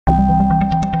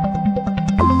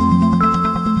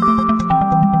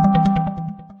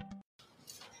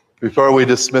Before we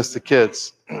dismiss the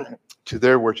kids to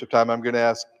their worship time, I'm going to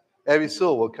ask Abby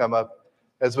Sewell will come up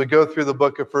as we go through the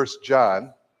book of 1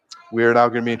 John. We are now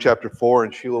going to be in chapter 4,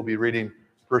 and she will be reading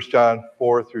 1 John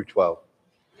 4 through 12.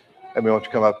 Abby, why don't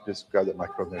you come up and just grab that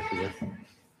microphone there today.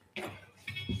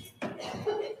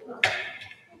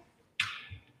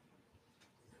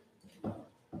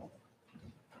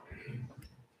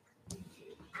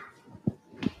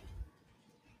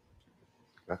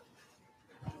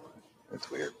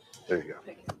 That's weird. There you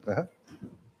go. Uh-huh.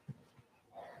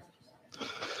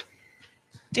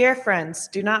 Dear friends,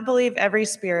 do not believe every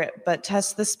spirit, but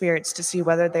test the spirits to see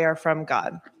whether they are from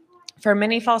God. For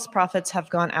many false prophets have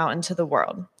gone out into the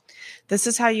world. This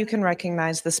is how you can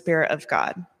recognize the Spirit of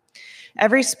God.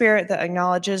 Every spirit that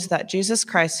acknowledges that Jesus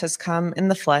Christ has come in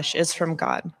the flesh is from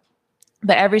God.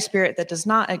 But every spirit that does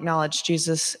not acknowledge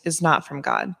Jesus is not from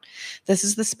God. This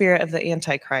is the spirit of the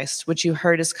Antichrist, which you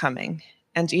heard is coming,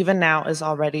 and even now is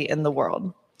already in the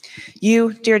world.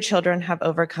 You, dear children, have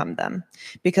overcome them,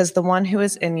 because the one who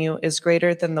is in you is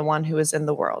greater than the one who is in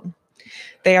the world.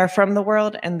 They are from the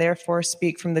world and therefore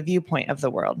speak from the viewpoint of the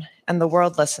world, and the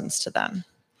world listens to them.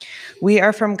 We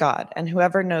are from God, and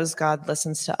whoever knows God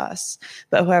listens to us,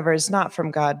 but whoever is not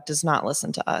from God does not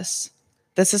listen to us.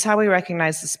 This is how we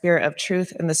recognize the spirit of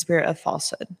truth and the spirit of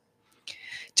falsehood.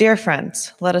 Dear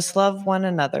friends, let us love one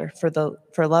another,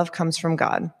 for love comes from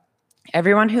God.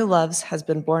 Everyone who loves has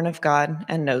been born of God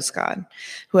and knows God.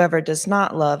 Whoever does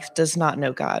not love does not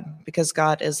know God, because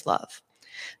God is love.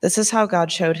 This is how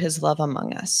God showed his love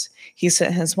among us. He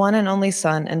sent his one and only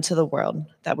Son into the world,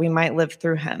 that we might live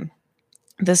through him.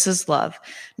 This is love,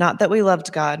 not that we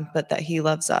loved God, but that he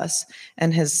loves us,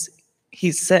 and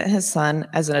he sent his Son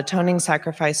as an atoning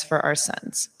sacrifice for our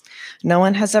sins. No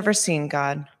one has ever seen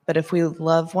God, but if we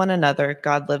love one another,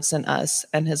 God lives in us,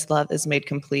 and his love is made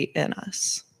complete in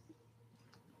us.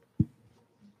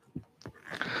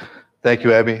 Thank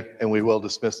you, Abby, and we will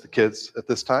dismiss the kids at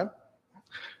this time.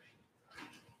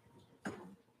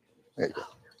 There you go.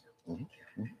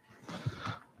 Mm-hmm.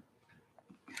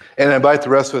 And I invite the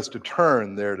rest of us to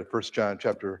turn there to 1 John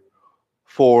chapter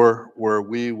 4, where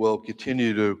we will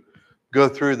continue to go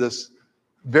through this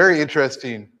very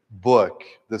interesting book,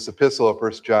 this epistle of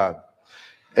 1 John.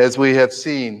 As we have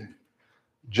seen,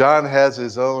 John has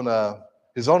his own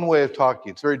way of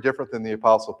talking. It's very different than the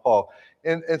Apostle Paul.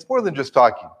 And it's more than just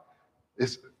talking.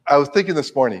 I was thinking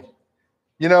this morning,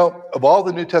 of all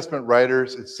the New Testament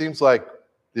writers, it seems like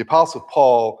the Apostle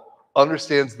Paul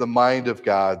understands the mind of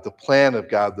God, the plan of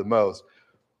God the most.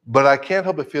 But I can't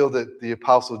help but feel that the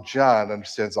Apostle John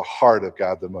understands the heart of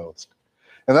God the most.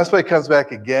 And that's why it comes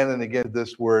back again and again to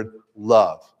this word,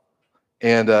 love.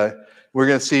 And we're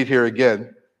going to see it here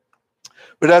again.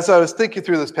 But as I was thinking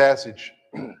through this passage,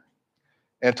 and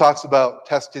it talks about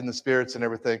testing the spirits and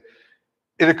everything,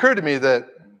 it occurred to me that,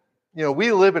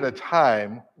 we live in a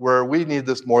time where we need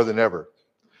this more than ever.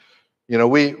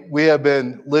 We have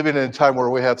been living in a time where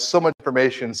we have so much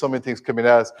information, so many things coming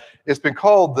at us. It's been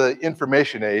called the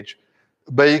information age,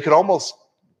 but you could almost,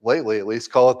 lately at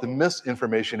least, call it the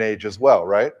misinformation age as well,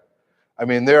 right? I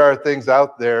mean, there are things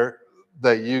out there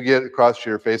that you get across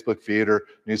your Facebook feed or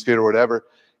news feed or whatever,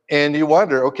 and you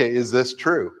wonder, okay, is this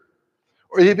true?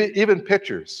 Or even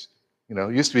pictures.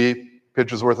 It used to be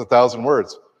pictures worth 1,000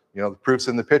 words. The proof's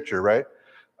in the picture, right?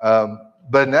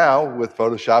 But now, with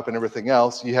Photoshop and everything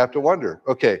else, you have to wonder,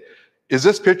 okay, is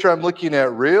this picture I'm looking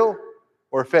at real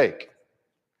or fake?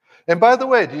 And by the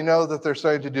way, do you know that they're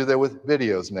starting to do that with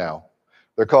videos now?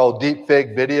 They're called deep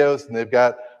fake videos, and they've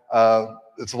got,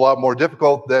 it's a lot more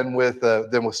difficult than with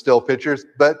still pictures,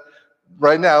 but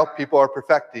right now, people are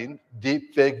perfecting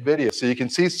deep fake videos. So you can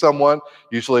see someone,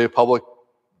 usually a public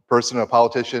person, a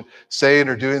politician, saying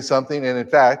or doing something, and in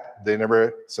fact, they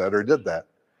never said or did that.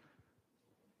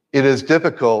 It is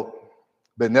difficult,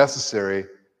 but necessary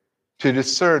to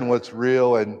discern what's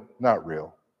real and not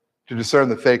real, to discern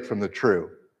the fake from the true.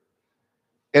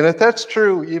 And if that's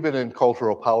true even in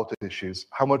cultural politics issues,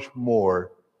 how much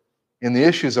more in the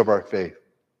issues of our faith?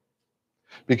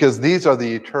 Because these are the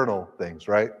eternal things,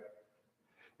 right?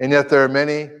 And yet there are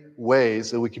many ways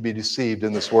that we can be deceived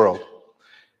in this world.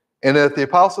 And if the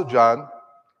Apostle John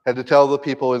had to tell the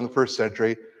people in the first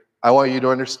century, I want you to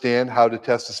understand how to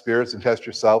test the spirits and test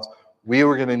yourselves, we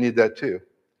were going to need that too.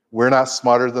 We're not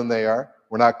smarter than they are.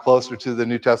 We're not closer to the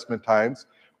New Testament times.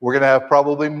 We're going to have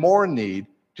probably more need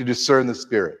to discern the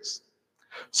spirits.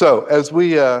 So as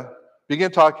we begin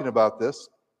talking about this,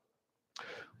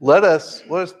 let us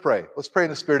pray. Let's pray in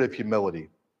the spirit of humility.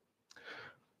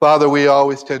 Father, we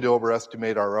always tend to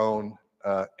overestimate our own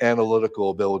analytical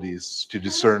abilities to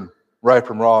discern right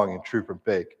from wrong and true from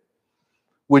fake.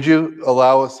 Would you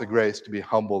allow us the grace to be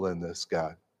humble in this,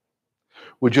 God?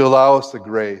 Would you allow us the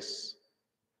grace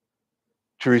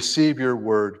to receive your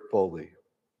word fully?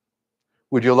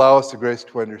 Would you allow us the grace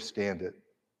to understand it?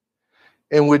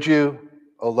 And would you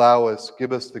allow us,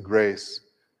 give us the grace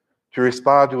to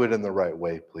respond to it in the right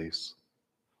way, please?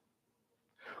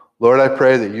 Lord, I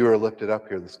pray that you are lifted up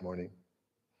here this morning.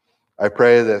 I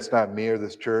pray that it's not me or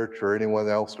this church or anyone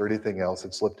else or anything else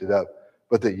that's lifted up,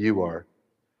 but that you are.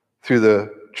 Through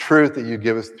the truth that you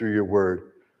give us through your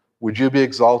word, would you be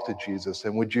exalted, Jesus,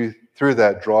 and would you, through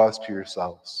that, draw us to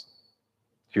yourself.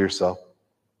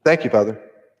 Thank you, Father.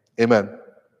 Amen.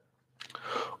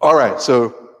 All right,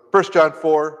 so 1 John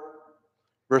 4,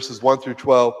 verses 1 through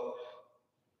 12.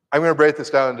 I'm going to break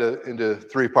this down into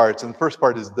three parts, and the first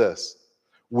part is this.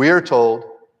 We are told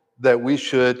that we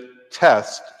should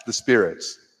test the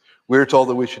spirits. We are told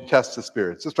that we should test the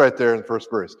spirits. It's right there in the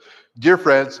first verse. Dear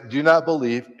friends, do not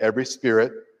believe every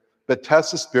spirit, but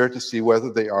test the spirit to see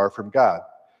whether they are from God.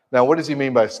 Now, what does he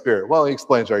mean by spirit? Well, he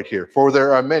explains right here. For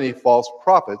there are many false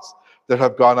prophets that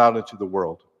have gone out into the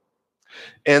world.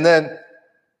 And then,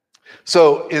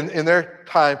 so in their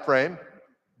time frame,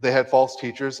 they had false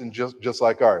teachers, and just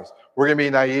like ours. We're going to be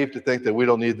naive to think that we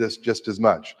don't need this just as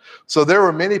much. So there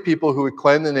were many people who would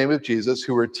claim the name of Jesus,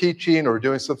 who were teaching or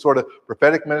doing some sort of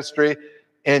prophetic ministry,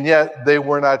 and yet they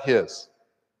were not his.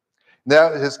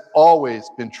 That has always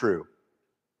been true.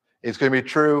 It's going to be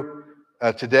true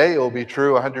today. It will be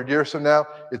true 100 years from now.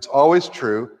 It's always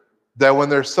true that when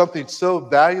there's something so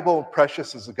valuable and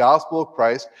precious as the gospel of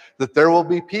Christ, that there will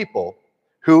be people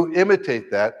who imitate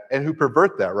that and who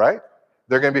pervert that, right?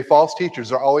 They're going to be false teachers.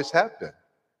 There always have been.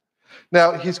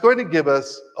 Now, he's going to give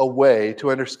us a way to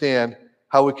understand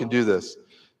how we can do this.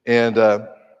 And I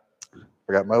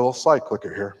got my little slide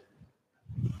clicker here.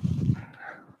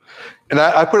 And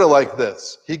I put it like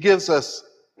this. He gives us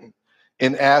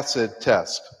an acid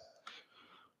test.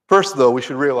 First, though, we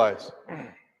should realize.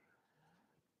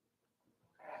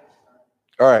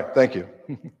 All right, thank you.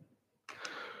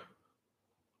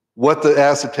 What the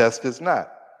acid test is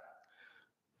not.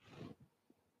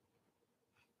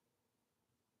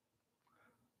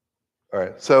 All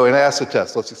right, so an acid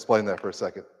test, let's explain that for a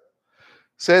second.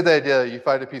 Say that you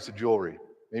find a piece of jewelry.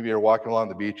 Maybe you're walking along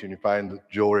the beach and you find the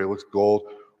jewelry, it looks gold,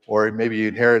 or maybe you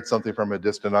inherit something from a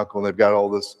distant uncle and they've got all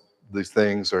these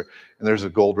things, and there's a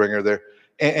gold ringer there.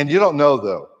 And you don't know,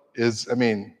 though,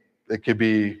 it could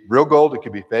be real gold, it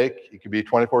could be fake, it could be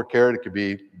 24 karat, it could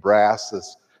be brass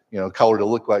that's, colored to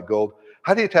look like gold.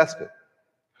 How do you test it?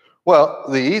 Well,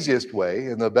 the easiest way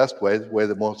and the best way, the way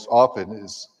that most often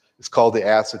is called the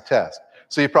acid test.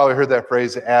 So you probably heard that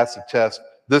phrase, the acid test.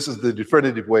 This is the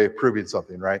definitive way of proving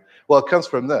something, right? Well, it comes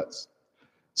from this.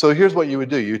 So here's what you would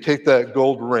do. You take that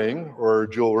gold ring or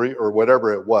jewelry or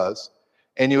whatever it was,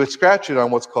 and you would scratch it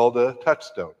on what's called a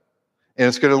touchstone. And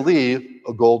it's going to leave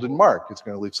a golden mark. It's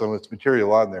going to leave some of its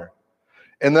material on there.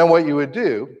 And then what you would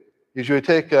do is you would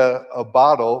take a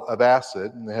bottle of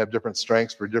acid, and they have different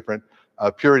strengths for different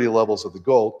purity levels of the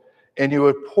gold, and you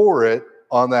would pour it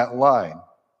on that line.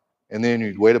 And then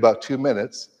you'd wait about 2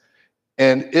 minutes.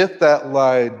 And if that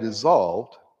line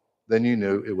dissolved, then you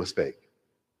knew it was fake.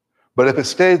 But if it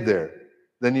stayed there,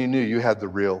 then you knew you had the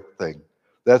real thing.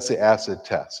 That's the acid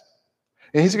test.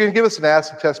 And he's going to give us an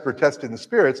acid test for testing the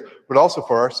spirits, but also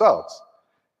for ourselves.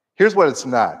 Here's what it's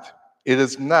not. It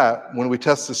is not, when we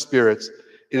test the spirits,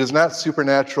 it is not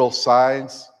supernatural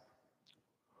signs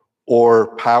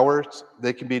or powers.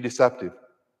 They can be deceptive.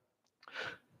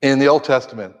 In the Old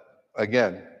Testament,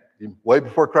 again, way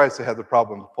before Christ, they had the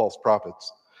problem of false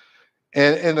prophets.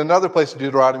 And in another place in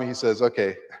Deuteronomy, he says,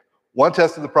 okay, one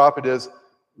test of the prophet is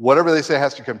whatever they say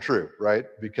has to come true, right?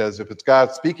 Because if it's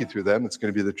God speaking through them, it's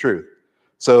going to be the truth.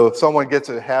 So if someone gets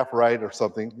it half right or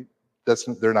something,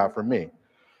 they're not from me.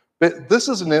 But this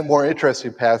is a more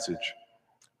interesting passage.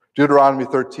 Deuteronomy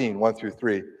 13, 1 through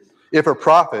 3. If a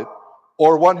prophet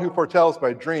or one who foretells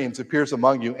by dreams appears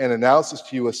among you and announces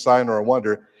to you a sign or a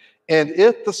wonder, and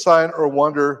if the sign or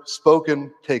wonder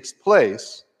spoken takes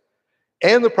place,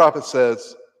 and the prophet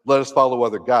says, let us follow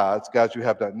other gods you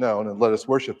have not known, and let us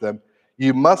worship them,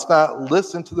 you must not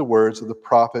listen to the words of the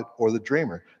prophet or the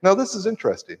dreamer. Now, this is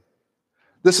interesting.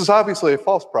 This is obviously a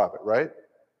false prophet, right?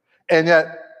 And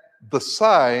yet, the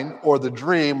sign or the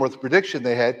dream or the prediction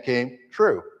they had came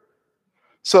true.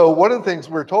 So one of the things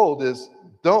we're told is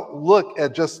don't look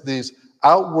at just these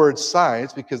outward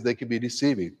signs because they can be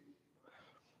deceiving.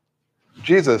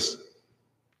 Jesus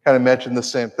kind of mentioned the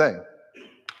same thing.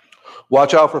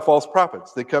 Watch out for false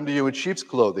prophets. They come to you in sheep's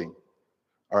clothing.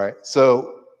 All right,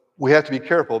 so we have to be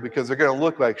careful because they're going to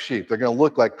look like sheep. They're going to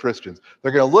look like Christians.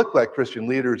 They're going to look like Christian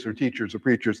leaders or teachers or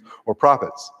preachers or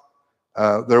prophets.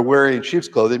 They're wearing sheep's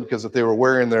clothing because if they were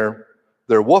wearing their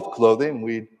wolf clothing,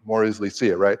 we'd more easily see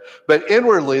it, right? But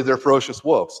inwardly, they're ferocious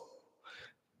wolves.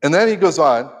 And then he goes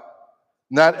on,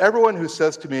 not everyone who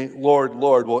says to me, Lord,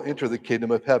 Lord, will enter the kingdom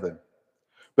of heaven,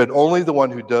 but only the one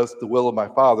who does the will of my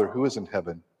Father who is in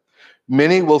heaven.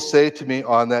 Many will say to me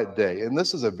on that day, and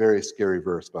this is a very scary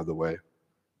verse, by the way.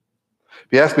 If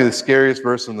you ask me the scariest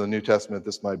verse in the New Testament,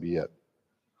 this might be it.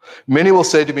 Many will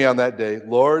say to me on that day,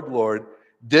 Lord, Lord,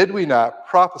 did we not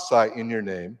prophesy in your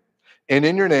name, and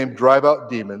in your name drive out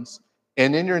demons,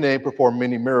 and in your name perform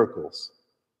many miracles?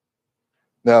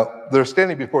 Now, they're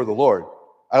standing before the Lord.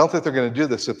 I don't think they're going to do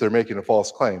this if they're making a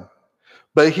false claim.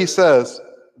 But he says,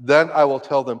 then I will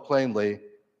tell them plainly,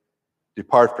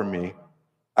 depart from me,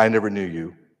 I never knew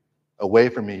you. Away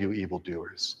from me, you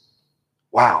evildoers.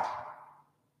 Wow.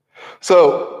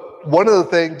 So one of the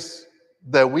things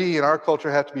that we in our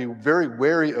culture have to be very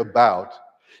wary about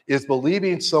is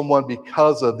believing someone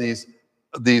because of these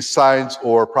signs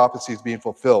or prophecies being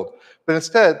fulfilled. But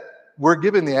instead, we're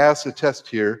given the acid test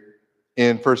here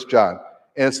in 1 John.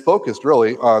 And it's focused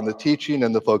really on the teaching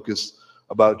and the focus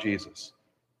about Jesus.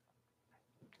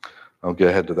 I'll get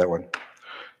ahead to that one.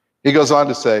 He goes on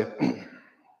to say,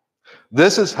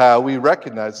 this is how we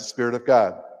recognize the Spirit of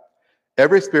God.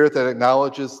 Every spirit that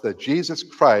acknowledges that Jesus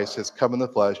Christ has come in the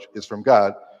flesh is from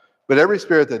God, but every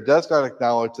spirit that does not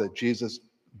acknowledge Jesus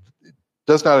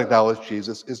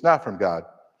is not from God.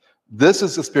 This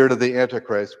is the spirit of the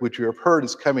Antichrist, which you have heard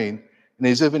is coming, and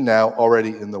is even now already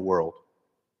in the world.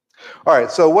 All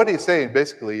right, so what he's saying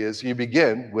basically is you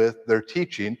begin with their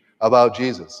teaching about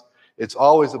Jesus. It's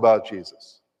always about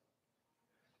Jesus.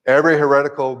 Every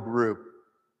heretical group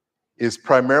is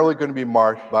primarily going to be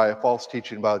marked by a false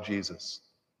teaching about Jesus.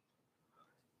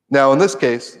 Now, in this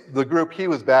case, the group he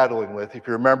was battling with, if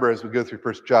you remember as we go through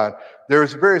 1 John, there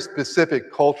was a very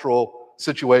specific cultural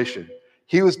situation.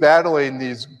 He was battling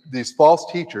these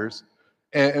false teachers,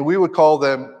 and we would call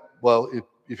them, well,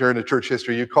 if you're into church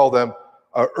history, you call them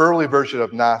an early version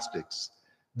of Gnostics.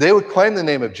 They would claim the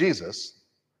name of Jesus,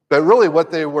 but really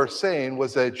what they were saying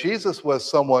was that Jesus was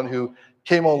someone who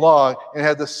came along and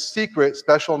had the secret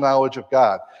special knowledge of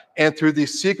God. And through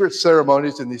these secret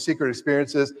ceremonies and these secret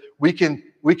experiences, we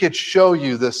could show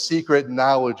you the secret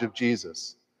knowledge of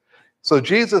Jesus. So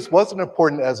Jesus wasn't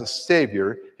important as a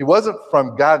savior. He wasn't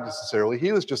from God necessarily.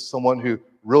 He was just someone who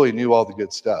really knew all the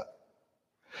good stuff.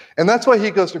 And that's why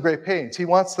he goes to great pains. He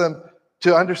wants them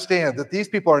to understand that these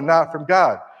people are not from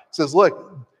God. He says,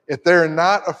 look, if they're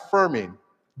not affirming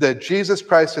that Jesus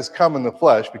Christ has come in the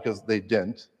flesh, because they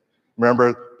didn't.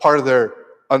 Remember, part of their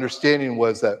understanding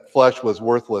was that flesh was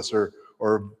worthless or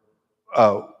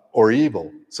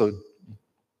evil. So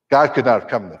God could not have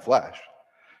come in the flesh.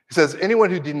 He says,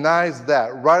 anyone who denies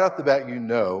that, right off the bat, you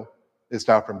know is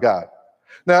not from God.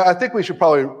 Now, I think we should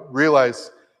probably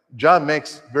realize John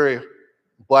makes very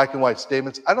black and white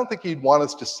statements. I don't think he'd want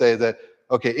us to say that,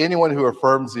 okay, anyone who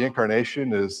affirms the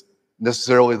incarnation is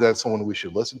necessarily that someone we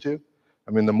should listen to.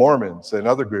 I mean, the Mormons and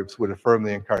other groups would affirm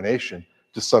the incarnation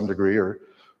to some degree,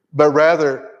 but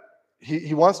rather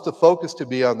he wants the focus to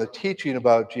be on the teaching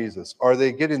about Jesus. Are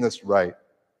they getting this right?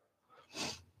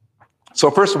 So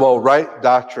first of all, right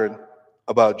doctrine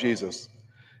about Jesus.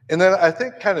 And then I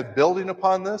think kind of building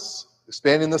upon this,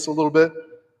 expanding this a little bit,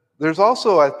 there's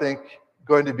also, I think,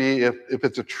 going to be, if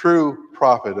it's a true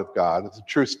prophet of God, it's a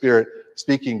true spirit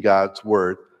speaking God's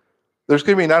word, there's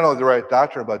going to be not only the right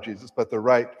doctrine about Jesus, but the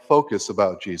right focus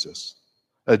about Jesus,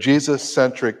 a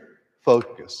Jesus-centric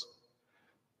focus.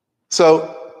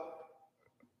 So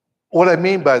what I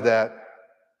mean by that,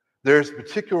 there's a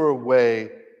particular way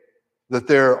that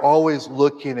they're always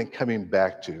looking and coming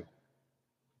back to.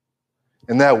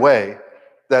 In that way,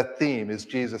 that theme is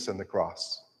Jesus and the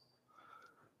cross.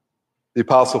 The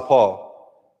Apostle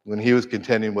Paul, when he was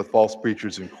contending with false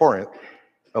preachers in Corinth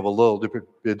of a little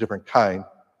different kind,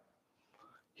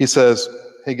 he says,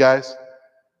 hey guys,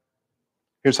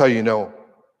 here's how you know.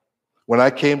 When I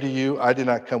came to you, I did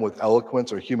not come with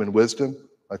eloquence or human wisdom,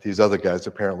 like these other guys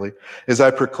apparently, as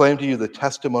I proclaimed to you the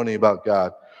testimony about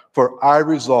God. For I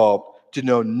resolved to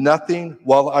know nothing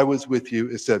while I was with you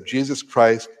except Jesus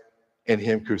Christ and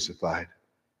him crucified.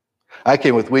 I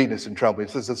came with weakness and trembling.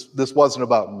 He says this wasn't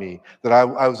about me, that I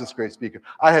was this great speaker.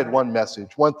 I had one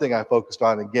message, one thing I focused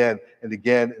on again and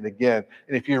again and again.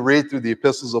 And if you read through the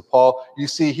epistles of Paul, you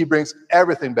see he brings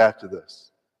everything back to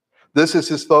this. This is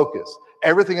his focus.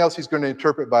 Everything else he's going to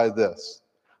interpret by this.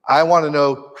 I want to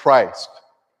know Christ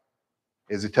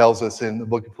as he tells us in the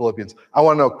book of Philippians. I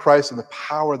want to know Christ and the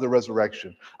power of the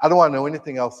resurrection. I don't want to know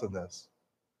anything else than this.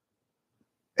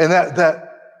 And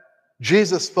that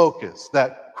Jesus focus,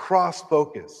 that cross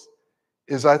focus,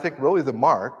 is, I think, really the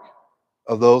mark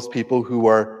of those people who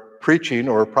are preaching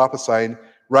or prophesying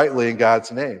rightly in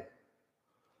God's name.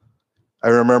 I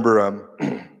remember,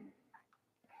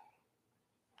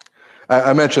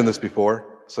 I mentioned this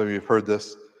before, some of you have heard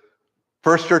this.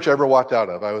 First church I ever walked out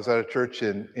of, I was at a church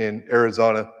in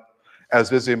Arizona. I was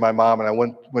visiting my mom, and I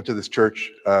went to this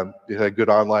church. It had a good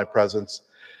online presence.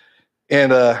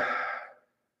 And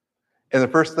the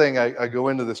first thing, I go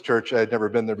into this church, I had never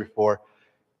been there before,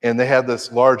 and they had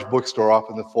this large bookstore off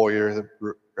in the foyer,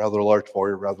 rather large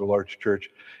foyer, rather large church.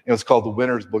 And it was called the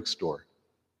Winter's Bookstore.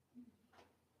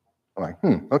 I'm like,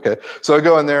 okay. So I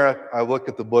go in there, I look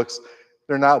at the books.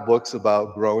 They're not books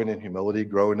about growing in humility,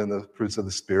 growing in the fruits of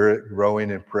the Spirit, growing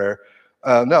in prayer.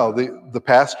 No, the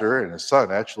pastor and his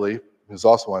son, actually, who's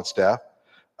also on staff,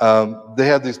 they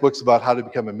had these books about how to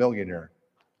become a millionaire.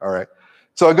 All right.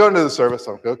 So I go into the service.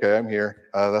 I'm like, okay, I'm here.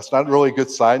 That's not really a good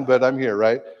sign, but I'm here,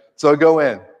 right? So I go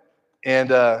in, and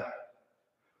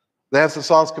they have some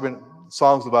songs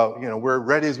about, we're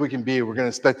ready as we can be. We're going to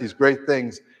expect these great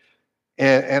things.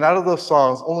 And out of those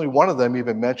songs, only one of them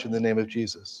even mentioned the name of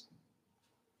Jesus.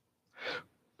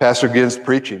 Pastor begins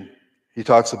preaching. He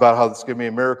talks about how it's going to be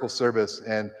a miracle service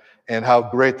and how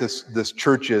great this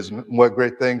church is and what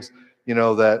great things,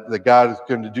 that God is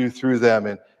going to do through them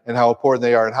and how important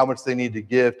they are and how much they need to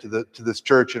give to this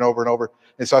church and over.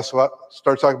 And so I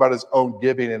start talking about his own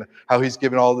giving and how he's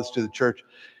given all this to the church.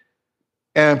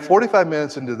 And 45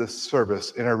 minutes into this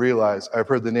service, and I realized I've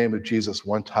heard the name of Jesus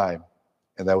one time,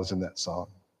 and that was in that song.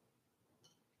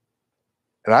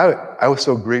 And I was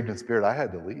so grieved in spirit, I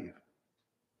had to leave.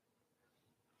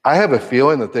 I have a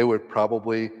feeling that they would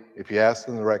probably, if you asked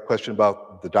them the right question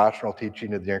about the doctrinal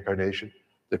teaching of the incarnation,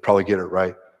 they'd probably get it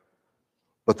right.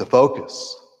 But the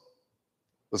focus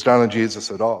was not on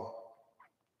Jesus at all.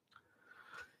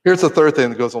 Here's the third thing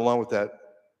that goes along with that,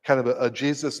 kind of a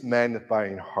Jesus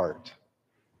magnifying heart.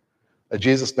 A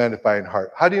Jesus magnifying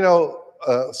heart. How do you know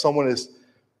someone is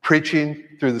preaching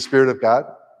through the Spirit of God?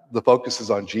 The focus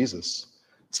is on Jesus.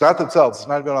 It's not themselves. It's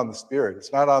not even on the Spirit.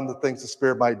 It's not on the things the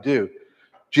Spirit might do.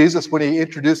 Jesus, when he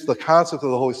introduced the concept of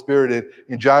the Holy Spirit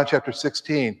in John chapter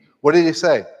 16, what did he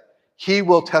say? He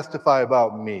will testify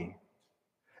about me.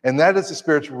 And that is the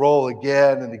Spirit's role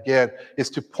again and again, is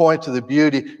to point to the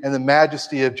beauty and the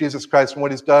majesty of Jesus Christ and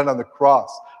what he's done on the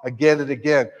cross again and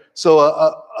again.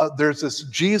 So there's this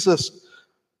Jesus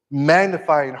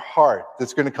magnifying heart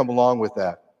that's going to come along with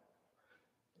that.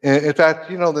 In fact,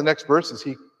 the next verses,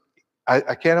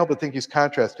 I can't help but think he's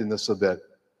contrasting this a bit.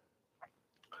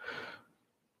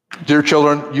 Dear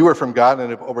children, you are from God and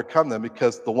have overcome them,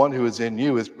 because the one who is in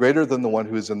you is greater than the one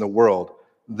who is in the world.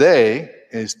 They,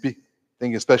 and he's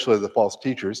thinking especially of the false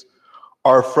teachers,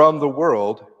 are from the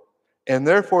world, and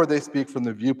therefore they speak from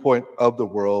the viewpoint of the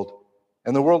world,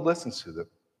 and the world listens to them.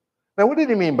 Now, what did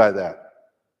he mean by that?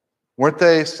 Weren't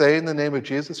they saying the name of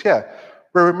Jesus? Yeah.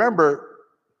 But remember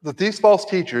that these false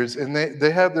teachers, and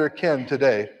they have their kin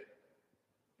today,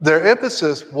 their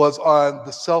emphasis was on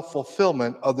the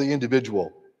self-fulfillment of the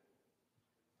individual.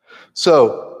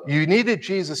 So you needed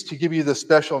Jesus to give you the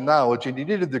special knowledge, and you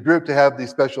needed the group to have these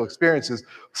special experiences,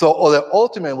 so that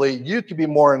ultimately you could be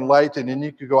more enlightened and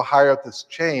you could go higher up this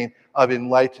chain of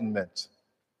enlightenment.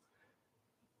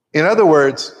 In other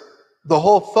words, the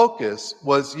whole focus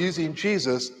was using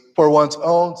Jesus for one's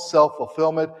own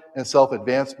self-fulfillment and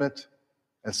self-advancement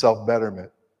and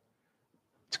self-betterment.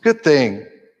 It's a good thing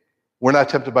we're not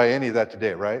tempted by any of that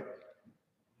today, right?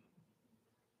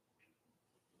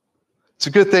 It's a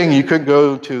good thing you couldn't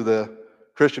go to the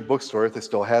Christian bookstore, if they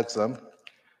still had some,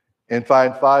 and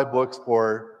find 5 books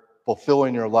for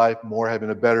fulfilling your life more, having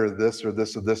a better this or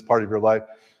this part of your life,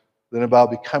 than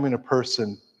about becoming a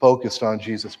person focused on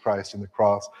Jesus Christ and the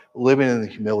cross, living in the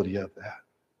humility of that.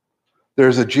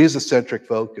 There's a Jesus-centric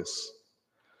focus,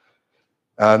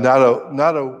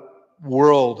 not a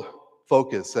world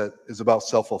focus that is about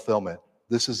self-fulfillment.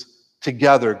 This is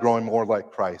together growing more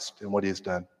like Christ and what he has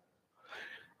done.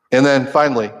 And then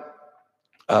finally,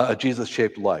 a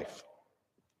Jesus-shaped life.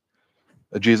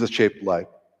 A Jesus-shaped life.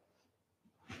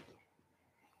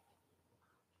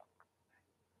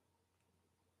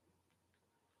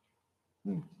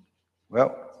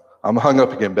 Well, I'm hung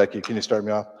up again, Becky. Can you start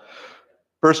me off?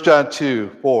 1 John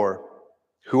 2:4.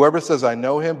 Whoever says, I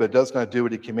know him, but does not do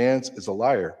what he commands is a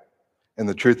liar, and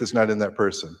the truth is not in that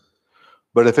person.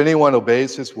 But if anyone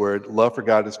obeys his word, love for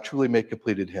God is truly made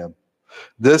complete in him.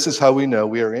 This is how we know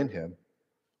we are in him.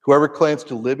 Whoever claims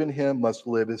to live in him must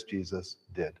live as Jesus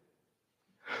did.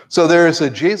 So there is a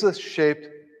Jesus-shaped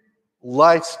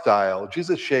lifestyle,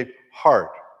 Jesus-shaped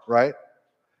heart, right?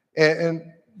 And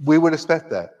we would expect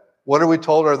that. What are we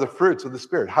told are the fruits of the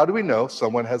Spirit? How do we know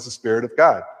someone has the Spirit of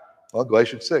God? Well,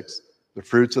 Galatians 6, the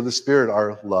fruits of the Spirit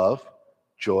are love,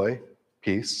 joy,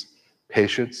 peace,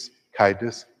 patience,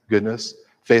 kindness, goodness,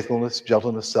 faithfulness,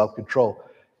 gentleness, self-control.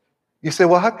 You say,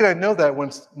 well, how can I know that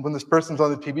when this person's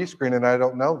on the TV screen and I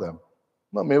don't know them?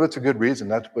 Well, maybe it's a good reason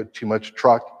not to put too much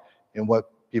truck in what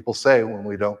people say when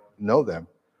we don't know them.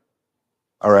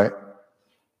 All right?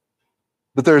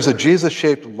 But there's a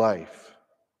Jesus-shaped life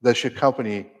that should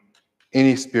accompany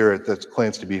any spirit that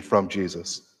claims to be from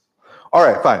Jesus. All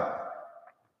right, fine.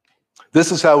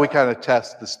 This is how we kind of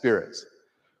test the spirits.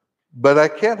 But I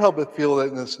can't help but feel that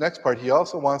in this next part, he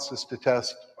also wants us to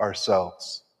test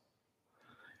ourselves.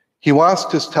 He wants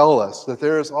to tell us that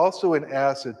there is also an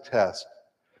acid test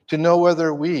to know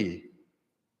whether we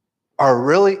are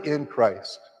really in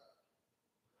Christ.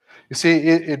 You see,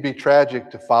 it'd be tragic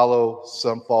to follow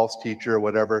some false teacher or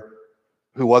whatever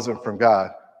who wasn't from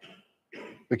God.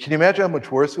 But can you imagine how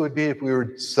much worse it would be if we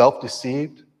were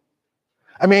self-deceived?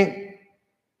 I mean,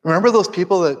 remember those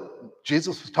people that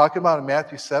Jesus was talking about in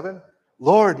Matthew 7?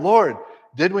 Lord, Lord,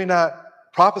 did we not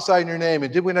prophesy in your name?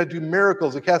 And did we not do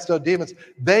miracles and cast out demons?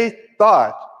 They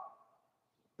thought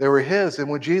they were his. And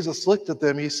when Jesus looked at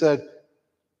them, he said,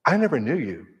 I never knew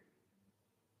you.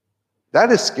 That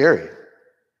is scary.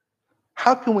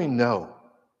 How can we know?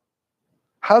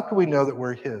 How can we know that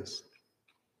we're his?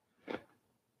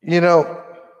 You know,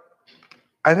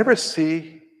 I never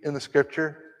see in the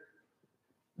scripture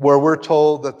where we're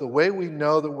told that the way we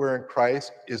know that we're in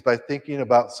Christ is by thinking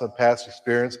about some past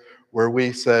experience where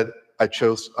we said,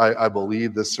 I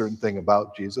believe this certain thing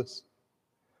about Jesus.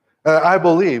 I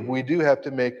believe we do have to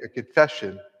make a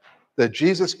confession that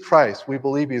Jesus Christ, we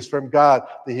believe he is from God,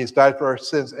 that he's died for our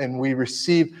sins, and we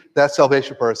receive that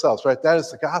salvation for ourselves, right? That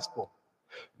is the gospel.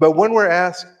 But when we're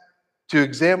asked to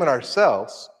examine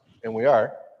ourselves, and we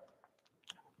are,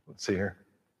 let's see here.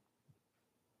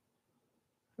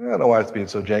 I don't know why it's being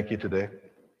so janky today.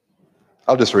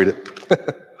 I'll just read it.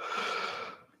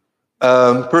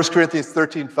 1 Corinthians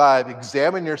 13:5,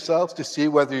 examine yourselves to see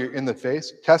whether you're in the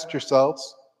faith. Test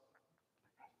yourselves.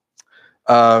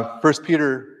 2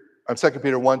 Peter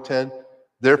 1:10,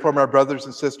 therefore, my brothers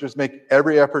and sisters, make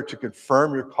every effort to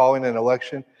confirm your calling and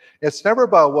election. It's never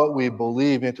about what we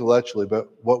believe intellectually, but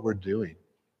what we're doing.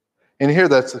 And here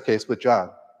that's the case with John.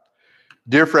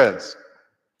 Dear friends,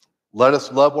 let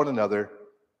us love one another,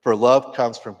 for love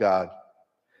comes from God.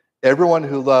 Everyone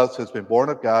who loves has been born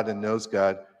of God and knows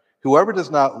God. Whoever does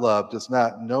not love does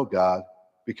not know God,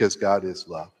 because God is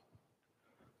love.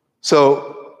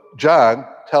 So John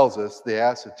tells us the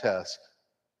acid test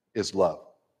is love.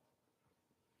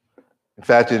 In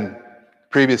fact, in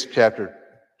previous chapter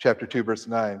 2, verse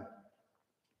 9,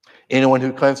 anyone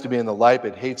who claims to be in the light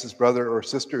but hates his brother or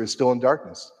sister is still in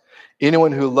darkness.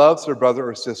 Anyone who loves their brother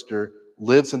or sister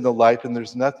lives in the light, and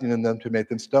there's nothing in them to make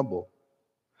them stumble.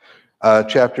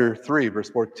 Chapter 3, verse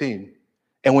 14.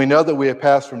 And we know that we have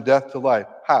passed from death to life.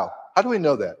 How? How do we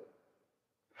know that?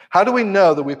 How do we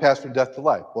know that we passed from death to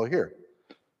life? Well, here,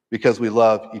 because we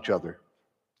love each other.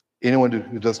 Anyone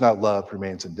who does not love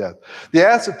remains in death. The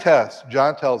acid test,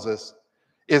 John tells us,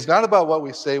 is not about what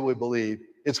we say we believe.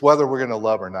 It's whether we're going to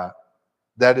love or not.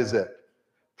 That is it.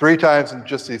 3 times in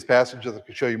just these passages, I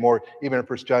can show you more. Even in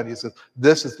 1 John, he says,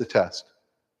 this is the test.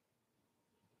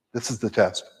 This is the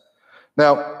test.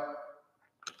 Now,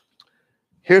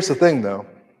 here's the thing, though.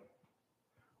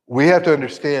 We have to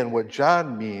understand what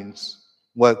John means,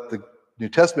 what the New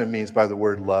Testament means by the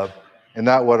word love, and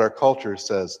not what our culture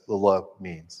says the love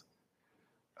means.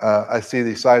 I see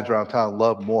these signs around town,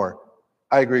 love more.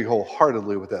 I agree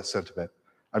wholeheartedly with that sentiment.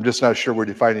 I'm just not sure we're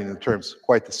defining the terms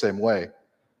quite the same way.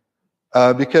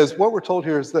 Because what we're told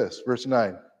here is this, verse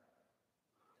 9.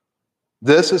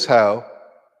 This is how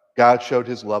God showed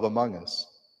his love among us.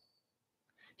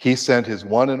 He sent his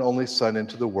one and only Son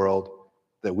into the world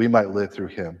that we might live through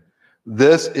him.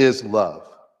 This is love.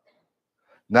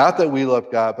 Not that we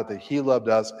loved God, but that he loved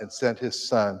us and sent his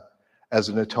Son as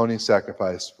an atoning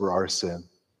sacrifice for our sin.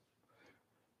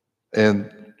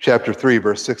 In chapter 3,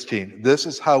 verse 16, this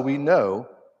is how we know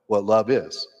what love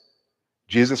is.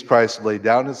 Jesus Christ laid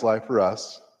down his life for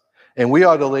us, and we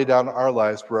ought to lay down our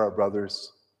lives for our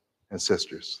brothers and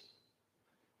sisters.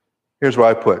 Here's what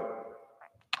I put.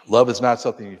 Love is not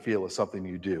something you feel, it's something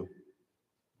you do.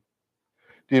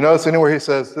 Do you notice anywhere he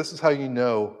says, this is how you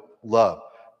know love?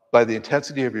 By the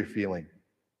intensity of your feeling,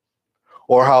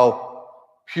 or how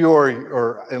pure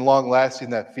and long-lasting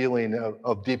that feeling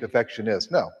of deep affection is.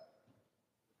 No.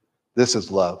 This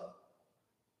is love.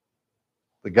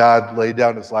 That God laid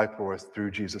down his life for us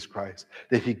through Jesus Christ.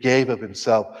 That he gave of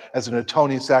himself as an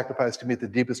atoning sacrifice to meet the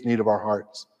deepest need of our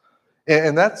hearts.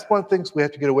 And that's one of the things we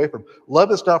have to get away from.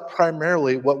 Love is not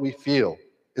primarily what we feel.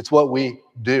 It's what we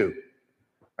do.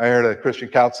 I heard a Christian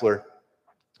counselor,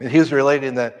 and he was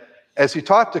relating that as he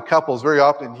talked to couples, very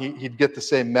often he'd get the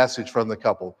same message from the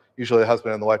couple, usually the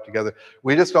husband and the wife together.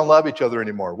 We just don't love each other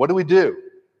anymore. What do we do?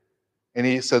 And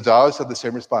he says, I always have the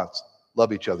same response: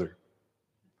 love each other.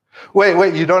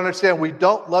 Wait, you don't understand. We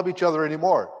don't love each other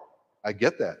anymore. I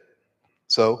get that.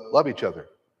 So love each other.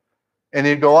 And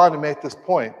he'd go on to make this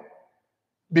point,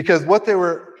 because what they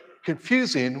were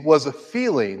confusing was a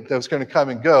feeling that was going to come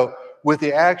and go with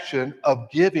the action of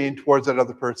giving towards that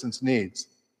other person's needs.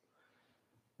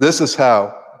 This is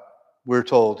how we're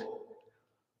told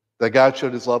that God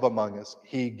showed his love among us.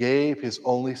 He gave his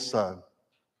only son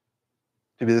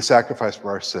to be the sacrifice for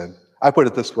our sin. I put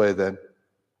it this way then.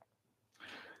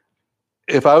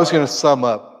 If I was going to sum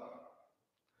up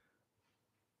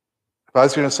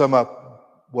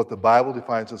what the Bible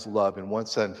defines as love in one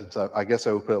sentence, I guess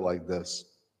I would put it like this.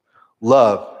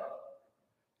 Love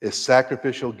is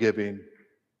sacrificial giving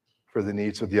for the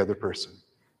needs of the other person.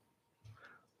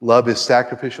 Love is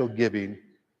sacrificial giving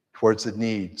towards the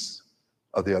needs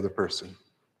of the other person.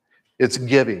 It's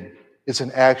giving. It's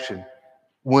an action.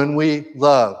 When we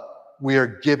love, we are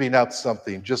giving up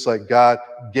something, just like God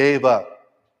gave up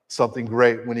something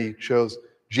great when he chose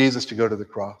Jesus to go to the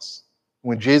cross.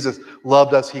 When Jesus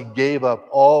loved us, he gave up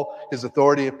all his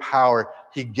authority and power.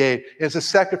 He gave. It's a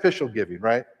sacrificial giving,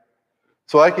 right?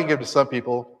 So I can give to some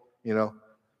people, if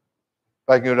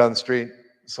I can go down the street,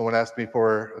 someone asks me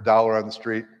for $1 on the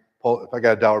street, if I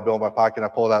got a $1 bill in my pocket, I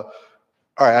pull it out.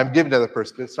 All right, I'm giving to the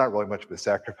person, but it's not really much of a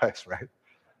sacrifice, right?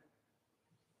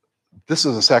 This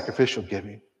is a sacrificial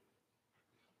giving.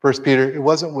 1 Peter, it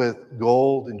wasn't with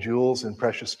gold and jewels and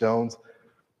precious stones,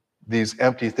 these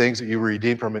empty things that you were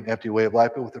redeemed from an empty way of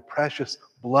life, but with the precious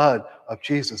blood of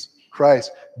Jesus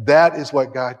Christ. That is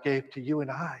what God gave to you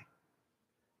and I.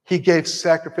 He gave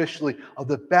sacrificially of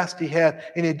the best he had,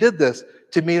 and he did this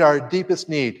to meet our deepest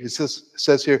need. It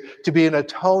says here, to be an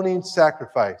atoning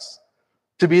sacrifice,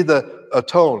 to be the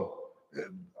atone.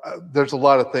 There's a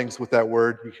lot of things with that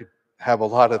word. You could have a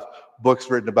lot of books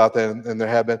written about that, and there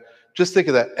have been. Just think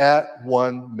of that, at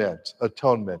one meant,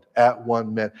 atonement, at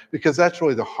one meant, because that's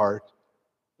really the heart.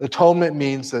 Atonement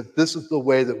means that this is the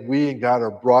way that we and God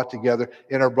are brought together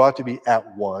and are brought to be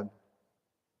at one.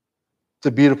 It's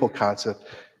a beautiful concept.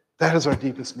 That is our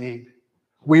deepest need.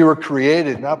 We were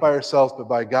created not by ourselves, but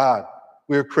by God.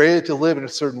 We were created to live in a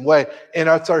certain way. And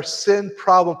it's our sin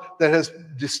problem that has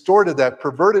distorted that,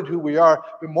 perverted who we are,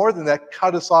 but more than that,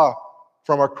 cut us off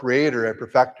from our Creator and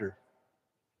Perfecter.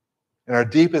 And our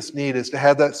deepest need is to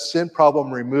have that sin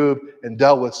problem removed and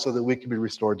dealt with so that we can be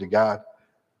restored to God.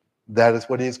 That is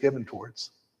what he is given towards.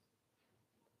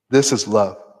 This is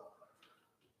love.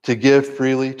 To give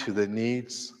freely to the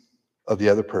needs of the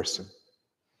other person.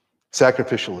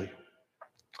 Sacrificially.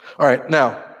 All right,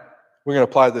 now, we're going to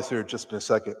apply this here just in a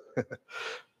second.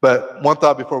 But one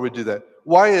thought before we do that.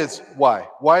 Why is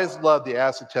love the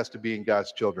acid test of being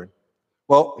God's children?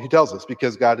 Well, he tells us,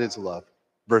 because God is love.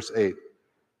 Verse 8.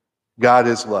 God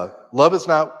is love. Love is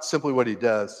not simply what he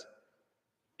does.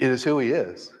 It is who he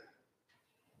is.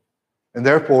 And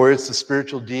therefore, it's the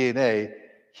spiritual DNA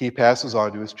he passes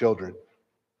on to his children.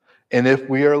 And if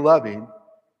we are loving,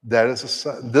 that is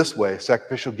this way,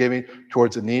 sacrificial giving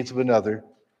towards the needs of another,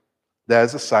 that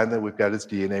is a sign that we've got his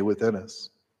DNA within us.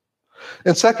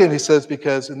 And second, he says,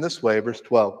 because in this way, verse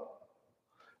 12,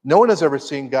 no one has ever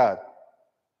seen God.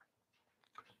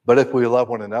 But if we love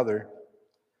one another,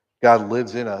 God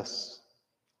lives in us,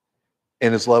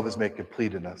 and his love is made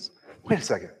complete in us. Wait a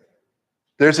second.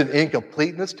 There's an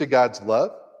incompleteness to God's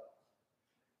love?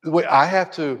 Wait, I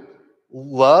have to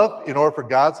love in order for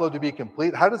God's love to be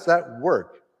complete? How does that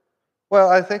work? Well,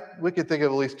 I think we can think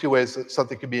of at least two ways that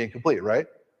something can be incomplete, right?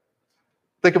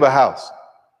 Think of a house.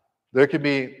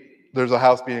 There's a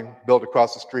house being built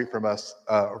across the street from us,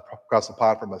 or across the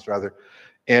pond from us, rather.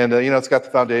 And, it's got the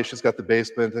foundation, it's got the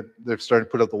basement. They're starting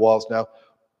to put up the walls now.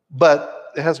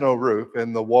 But it has no roof,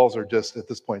 and the walls are just, at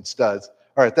this point, studs.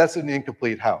 All right, that's an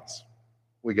incomplete house.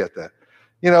 We get that.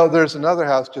 There's another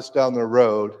house just down the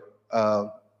road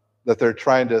that they're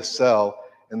trying to sell,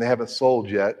 and they haven't sold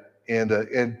yet. And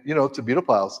it's a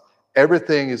beautiful house.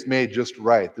 Everything is made just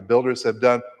right. The builders have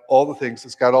done all the things.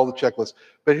 It's got all the checklists.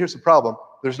 But here's the problem.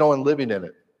 There's no one living in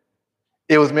it.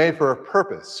 It was made for a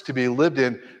purpose, to be lived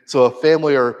in, so a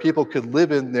family or people could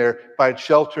live in there, find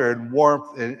shelter and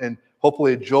warmth and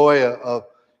hopefully a joy of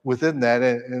within that.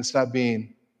 And it's not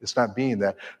being It's not being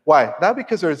that. Why? Not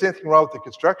because there's anything wrong with the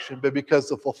construction, but because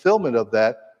the fulfillment of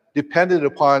that depended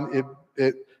upon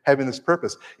it having this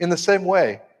purpose. In the same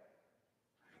way,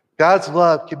 God's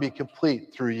love can be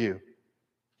complete through you.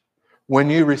 When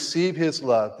you receive his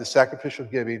love, the sacrificial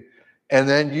giving, and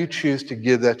then you choose to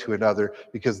give that to another,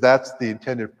 because that's the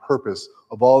intended purpose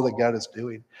of all that God is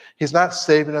doing. He's not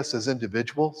saving us as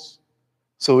individuals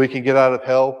so we can get out of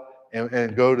hell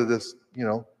and go to this,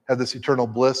 have this eternal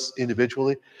bliss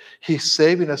individually. He's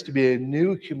saving us to be a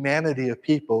new humanity of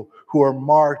people who are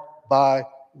marked by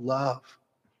love.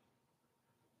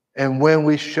 And when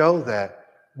we show that,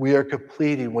 we are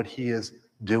completing what he is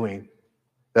doing.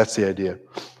 That's the idea.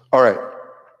 All right,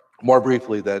 more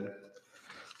briefly then,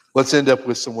 let's end up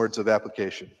with some words of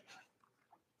application.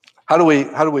 How do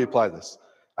we apply this?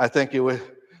 I think it would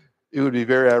be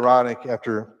very ironic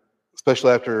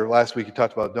especially after last week you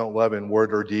talked about don't love in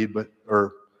word or deed,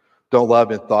 or don't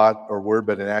love in thought or word,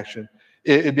 but in action.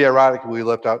 It'd be ironic if we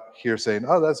left out here saying,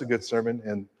 oh, that's a good sermon,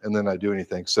 and then not do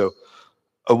anything. So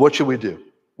what should we do?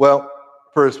 Well,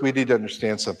 first, we need to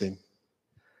understand something.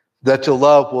 That to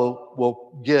love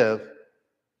will give.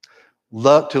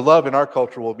 To love in our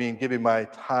culture will mean giving my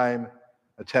time,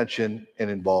 attention, and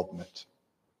involvement.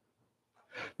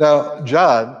 Now,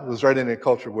 John was writing in a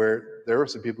culture where there were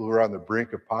some people who were on the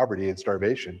brink of poverty and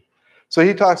starvation. So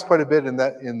he talks quite a bit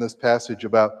in this passage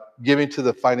about giving to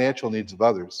the financial needs of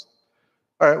others.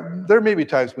 All right, there may be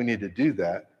times we need to do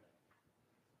that.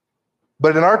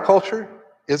 But in our culture,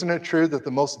 isn't it true that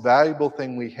the most valuable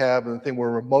thing we have and the thing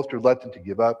we're most reluctant to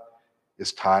give up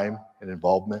is time and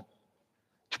involvement?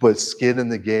 To put skin in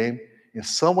the game in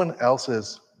someone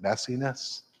else's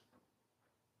messiness?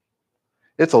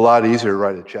 It's a lot easier to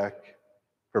write a check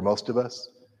for most of us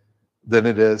than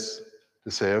it is to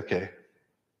say, okay,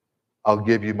 I'll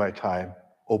give you my time,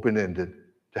 open-ended,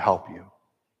 to help you.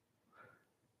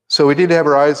 So we need to have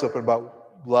our eyes open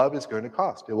about love is going to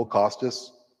cost. It will cost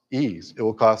us ease. It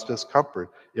will cost us comfort.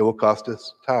 It will cost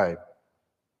us time.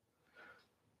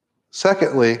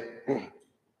 Secondly,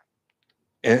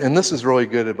 and this is really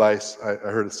good advice. I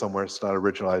heard it somewhere. It's not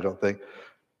original, I don't think.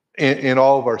 In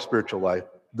all of our spiritual life,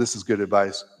 this is good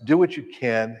advice. Do what you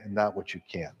can and not what you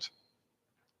can't.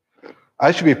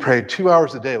 I should be praying 2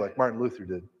 hours a day like Martin Luther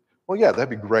did. Well, yeah, that'd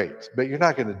be great, but you're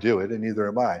not going to do it, and neither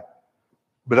am I.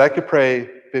 But I could pray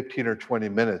 15 or 20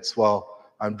 minutes while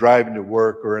I'm driving to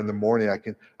work, or in the morning.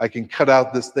 I can cut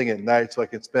out this thing at night so I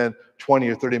can spend 20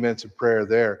 or 30 minutes of prayer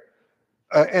there.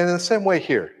 And in the same way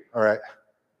here, all right?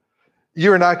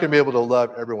 You are not going to be able to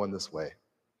love everyone this way.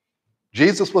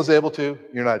 Jesus was able to.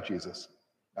 You're not Jesus.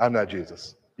 I'm not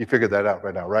Jesus. You figured that out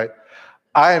right now, right?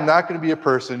 I am not going to be a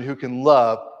person who can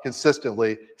love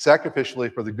consistently,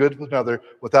 sacrificially for the good of another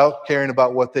without caring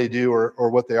about what they do or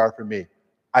what they are for me.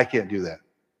 I can't do that.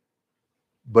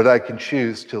 But I can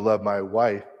choose to love my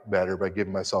wife better by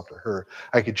giving myself to her.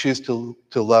 I can choose to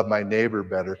love my neighbor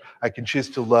better. I can choose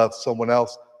to love someone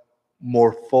else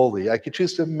more fully. I can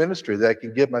choose to ministry that I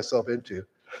can give myself into.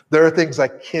 There are things I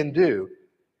can do.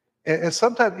 And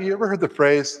sometimes, you ever heard the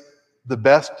phrase, the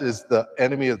best is the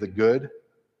enemy of the good?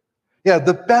 Yeah,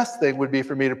 the best thing would be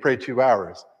for me to pray 2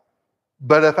 hours.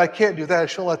 But if I can't do that, I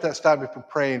shouldn't let that stop me from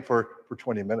praying for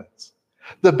 20 minutes.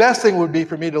 The best thing would be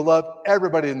for me to love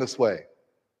everybody in this way.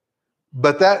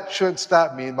 But that shouldn't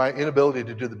stop me in my inability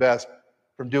to do the best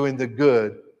from doing the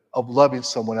good of loving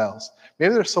someone else.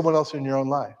 Maybe there's someone else in your own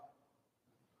life.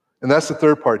 And that's the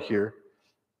third part here.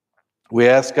 We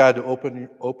ask God to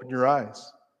open your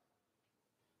eyes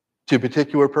to a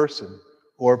particular person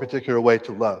or a particular way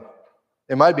to love.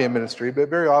 It might be a ministry, but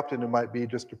very often it might be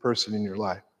just a person in your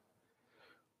life.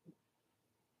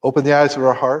 Open the eyes of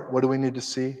our heart. What do we need to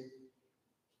see?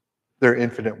 Their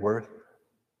infinite worth.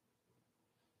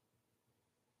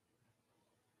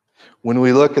 When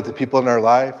we look at the people in our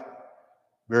life,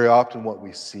 very often what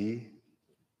we see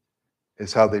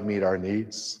is how they meet our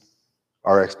needs,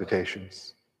 our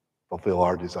expectations, fulfill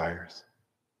our desires.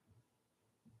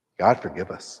 God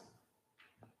forgive us.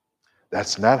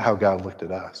 That's not how God looked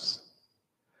at us.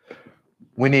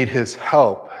 We need his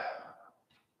help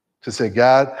to say,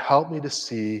 God, help me to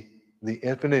see the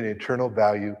infinite eternal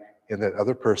value in that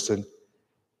other person,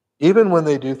 even when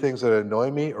they do things that annoy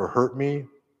me or hurt me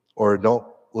or don't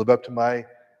live up to my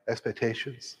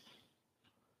expectations,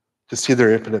 to see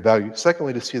their infinite value.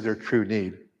 Secondly, to see their true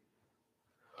need.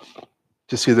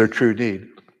 To see their true need.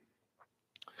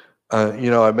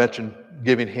 I mentioned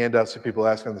giving handouts to people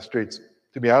asking on the streets.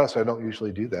 To be honest, I don't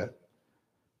usually do that.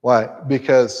 Why?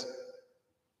 Because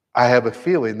I have a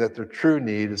feeling that their true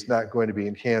need is not going to be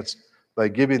enhanced by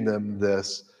giving them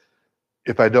this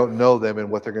if I don't know them and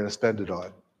what they're going to spend it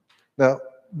on. Now,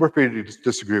 we're free to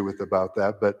disagree with about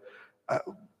that, but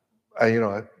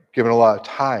I've given a lot of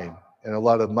time and a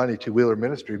lot of money to Wheeler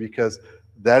Ministry because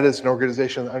that is an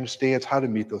organization that understands how to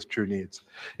meet those true needs.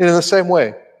 And in the same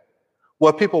way,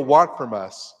 what people want from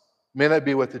us may not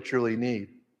be what they truly need.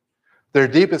 Their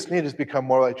deepest need is become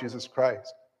more like Jesus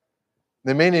Christ.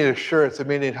 They may need assurance, they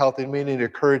may need health, they may need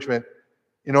encouragement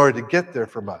in order to get there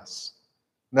from us,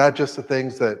 not just the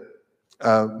things that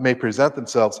may present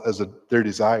themselves as their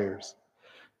desires.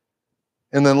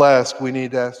 And then last, we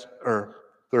need to ask, or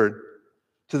third,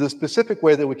 to the specific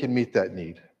way that we can meet that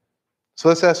need. So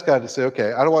let's ask God to say,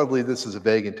 okay, I don't want to believe this is a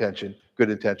vague intention, good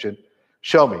intention.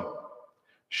 Show me.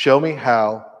 Show me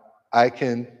how I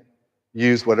can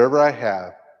use whatever I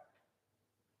have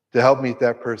to help meet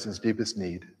that person's deepest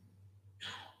need.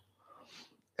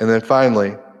 And then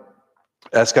finally,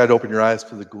 ask God to open your eyes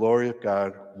to the glory of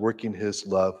God working his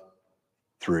love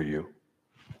through you.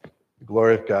 The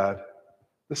glory of God.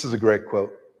 This is a great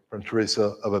quote from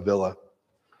Teresa of Avila.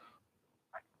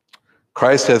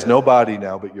 Christ has no body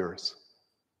now but yours.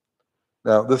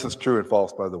 Now, this is true and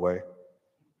false, by the way.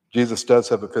 Jesus does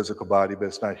have a physical body, but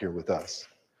it's not here with us.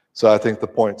 So I think the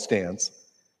point stands.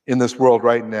 In this world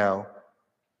right now,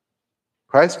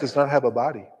 Christ does not have a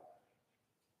body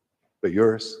but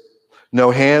yours. No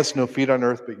hands, no feet on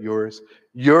earth but yours.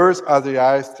 Yours are the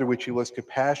eyes through which he looks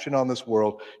compassion on this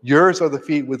world. Yours are the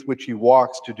feet with which he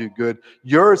walks to do good.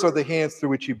 Yours are the hands through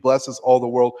which he blesses all the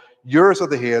world. Yours are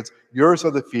the hands, yours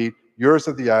are the feet, yours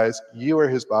are the eyes. You are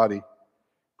his body.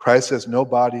 Christ has no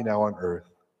body now on earth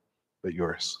but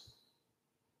yours.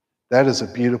 That is a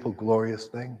beautiful, glorious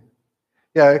thing.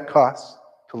 Yeah, it costs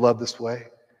to love this way.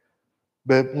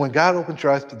 But when God opens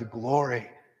your eyes to the glory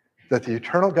that the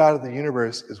eternal God of the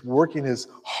universe is working his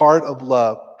heart of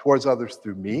love towards others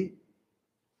through me,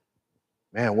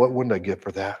 man, what wouldn't I give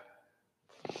for that?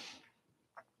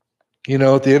 You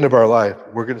know, at the end of our life,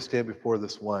 we're going to stand before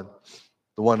this one,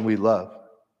 the one we love,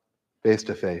 face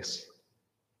to face.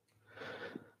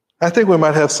 I think we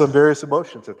might have some various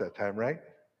emotions at that time, right?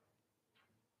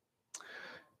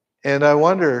 And I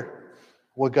wonder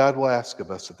what God will ask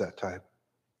of us at that time.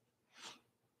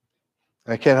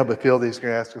 I can't help but feel that he's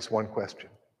going to ask us one question.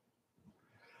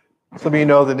 Some of you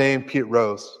know the name Pete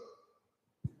Rose.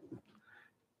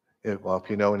 Well, if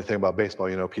you know anything about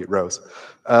baseball, you know Pete Rose.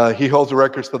 He holds the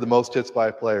records for the most hits by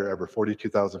a player ever,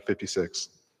 42,056.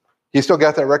 He still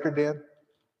got that record, Dan?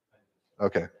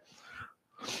 Okay.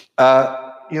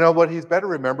 You know what he's better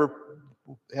remembered?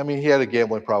 I mean, he had a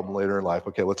gambling problem later in life.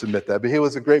 Okay, let's admit that. But he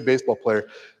was a great baseball player.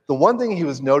 The one thing he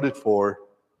was noted for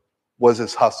was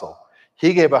his hustle.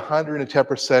 He gave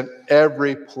 110%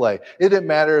 every play. It didn't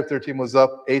matter if their team was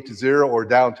up 8-0 or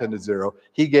down 10-0.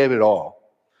 He gave it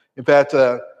all. In fact,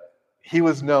 he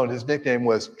was known, his nickname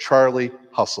was Charlie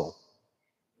Hustle,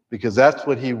 because that's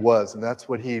what he was, and that's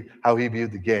what how he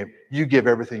viewed the game. You give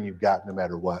everything you've got no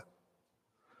matter what.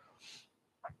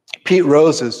 Pete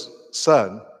Rose's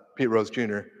son, Pete Rose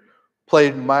Jr.,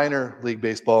 played minor league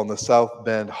baseball in the South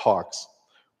Bend Hawks.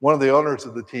 One of the owners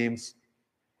of the teams,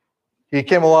 he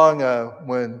came along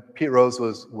when Pete Rose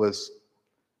was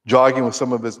jogging with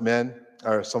some of his men,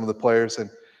 or some of the players,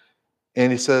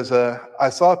 and he says, I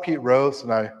saw Pete Rose,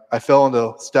 and I fell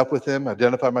into step with him,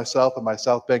 identified myself and my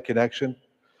South Bend connection,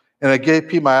 and I gave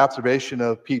Pete my observation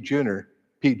of Pete Jr.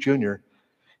 He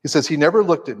says, he never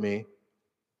looked at me,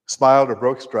 smiled, or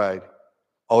broke stride.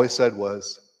 All he said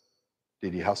was,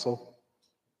 did he hustle?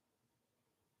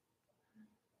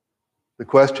 The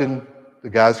question the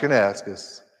God's going to ask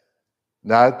us,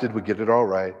 not did we get it all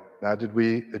right, not did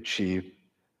we achieve,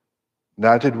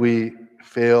 not did we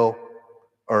fail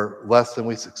or less than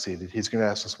we succeeded. He's going to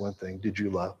ask us one thing: did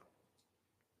you love?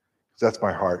 Because that's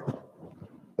my heart.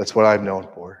 That's what I'm known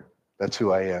for. That's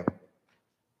who I am.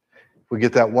 If we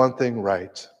get that one thing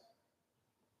right,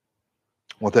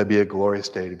 won't that be a glorious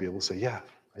day to be able to say, yeah,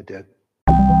 I did.